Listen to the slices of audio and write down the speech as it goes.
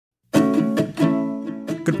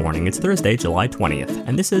Good morning, it's Thursday, July 20th,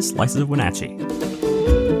 and this is Slices of Wenatchee.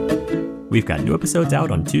 We've got new episodes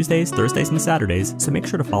out on Tuesdays, Thursdays, and Saturdays, so make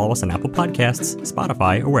sure to follow us on Apple Podcasts,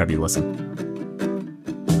 Spotify, or wherever you listen.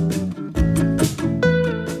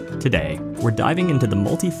 Today, we're diving into the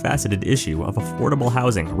multifaceted issue of affordable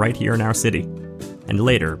housing right here in our city. And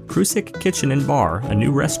later, Prusik Kitchen Bar, a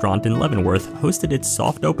new restaurant in Leavenworth, hosted its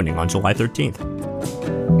soft opening on July 13th.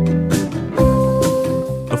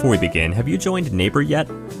 Before we begin, have you joined Neighbor yet?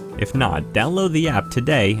 If not, download the app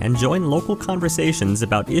today and join local conversations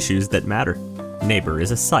about issues that matter. Neighbor is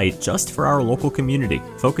a site just for our local community,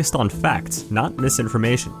 focused on facts, not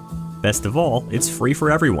misinformation. Best of all, it's free for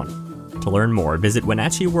everyone. To learn more, visit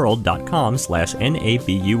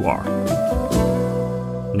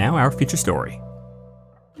wenatcheeworld.com/NABUR. Now our feature story.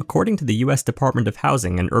 According to the U.S. Department of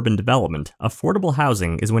Housing and Urban Development, affordable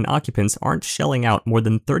housing is when occupants aren't shelling out more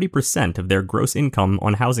than 30% of their gross income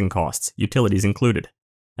on housing costs, utilities included.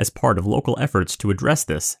 As part of local efforts to address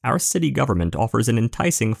this, our city government offers an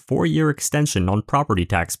enticing 4-year extension on property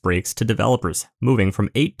tax breaks to developers, moving from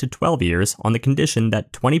 8 to 12 years on the condition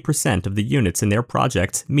that 20% of the units in their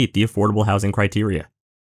projects meet the affordable housing criteria.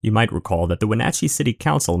 You might recall that the Wenatchee City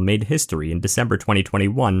Council made history in December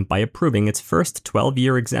 2021 by approving its first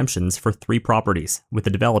 12-year exemptions for 3 properties, with the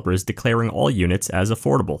developers declaring all units as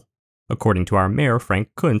affordable. According to our mayor, Frank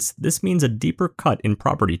Kuntz, this means a deeper cut in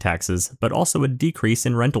property taxes, but also a decrease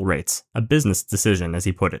in rental rates, a business decision, as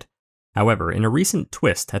he put it. However, in a recent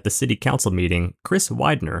twist at the city council meeting, Chris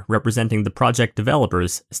Widener, representing the project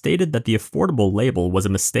developers, stated that the affordable label was a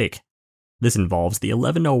mistake. This involves the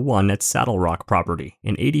 1101 at Saddle Rock property,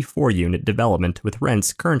 an 84-unit development with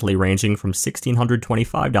rents currently ranging from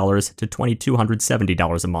 $1,625 to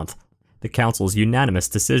 $2,270 a month. The council's unanimous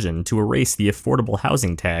decision to erase the affordable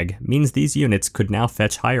housing tag means these units could now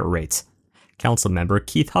fetch higher rates. Councilmember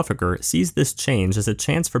Keith Huffaker sees this change as a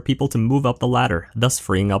chance for people to move up the ladder, thus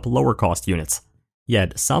freeing up lower-cost units.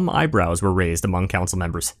 Yet, some eyebrows were raised among council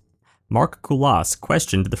members. Mark Kulas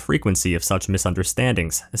questioned the frequency of such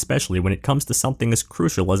misunderstandings, especially when it comes to something as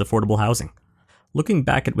crucial as affordable housing. Looking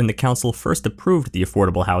back at when the council first approved the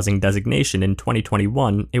affordable housing designation in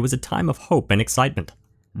 2021, it was a time of hope and excitement.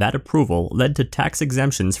 That approval led to tax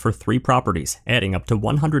exemptions for 3 properties, adding up to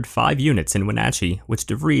 105 units in Wenatchee, which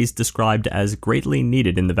DeVries described as greatly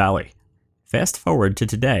needed in the valley. Fast forward to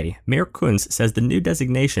today, Mayor Kuntz says the new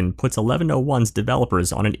designation puts 1101's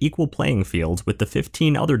developers on an equal playing field with the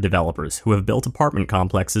 15 other developers who have built apartment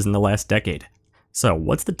complexes in the last decade. So,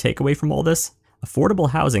 what's the takeaway from all this? Affordable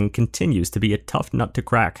housing continues to be a tough nut to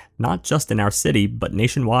crack, not just in our city, but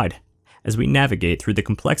nationwide. As we navigate through the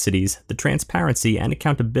complexities, the transparency and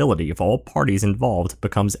accountability of all parties involved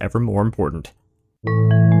becomes ever more important.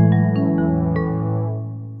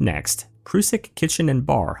 Next, Prusik Kitchen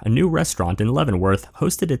Bar, a new restaurant in Leavenworth,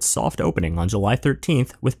 hosted its soft opening on July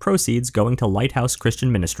 13th with proceeds going to Lighthouse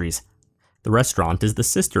Christian Ministries. The restaurant is the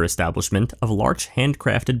sister establishment of Larch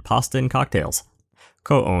Handcrafted Pasta and Cocktails.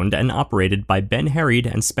 Co-owned and operated by Ben Herried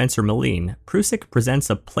and Spencer Moline, Prusik presents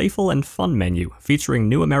a playful and fun menu featuring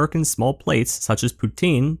new American small plates such as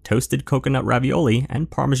poutine, toasted coconut ravioli, and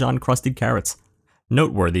Parmesan-crusted carrots.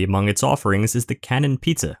 Noteworthy among its offerings is the Cannon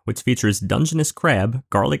Pizza, which features Dungeness crab,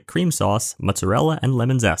 garlic cream sauce, mozzarella, and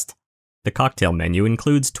lemon zest. The cocktail menu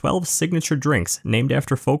includes 12 signature drinks named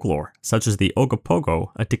after folklore, such as the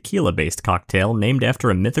Ogopogo, a tequila-based cocktail named after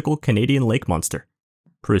a mythical Canadian lake monster.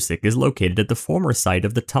 Prusik is located at the former site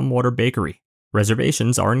of the Tumwater Bakery.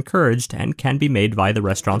 Reservations are encouraged and can be made via the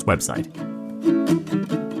restaurant's website.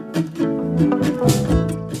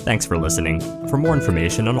 Thanks for listening. For more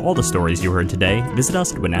information on all the stories you heard today, visit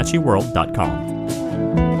us at wenatcheeworld.com.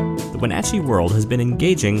 The Wenatchee World has been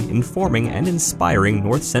engaging, informing, and inspiring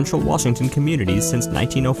North Central Washington communities since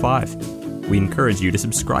 1905. We encourage you to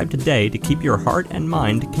subscribe today to keep your heart and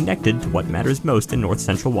mind connected to what matters most in North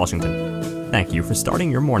Central Washington. Thank you for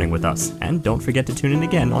starting your morning with us, and don't forget to tune in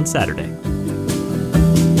again on Saturday.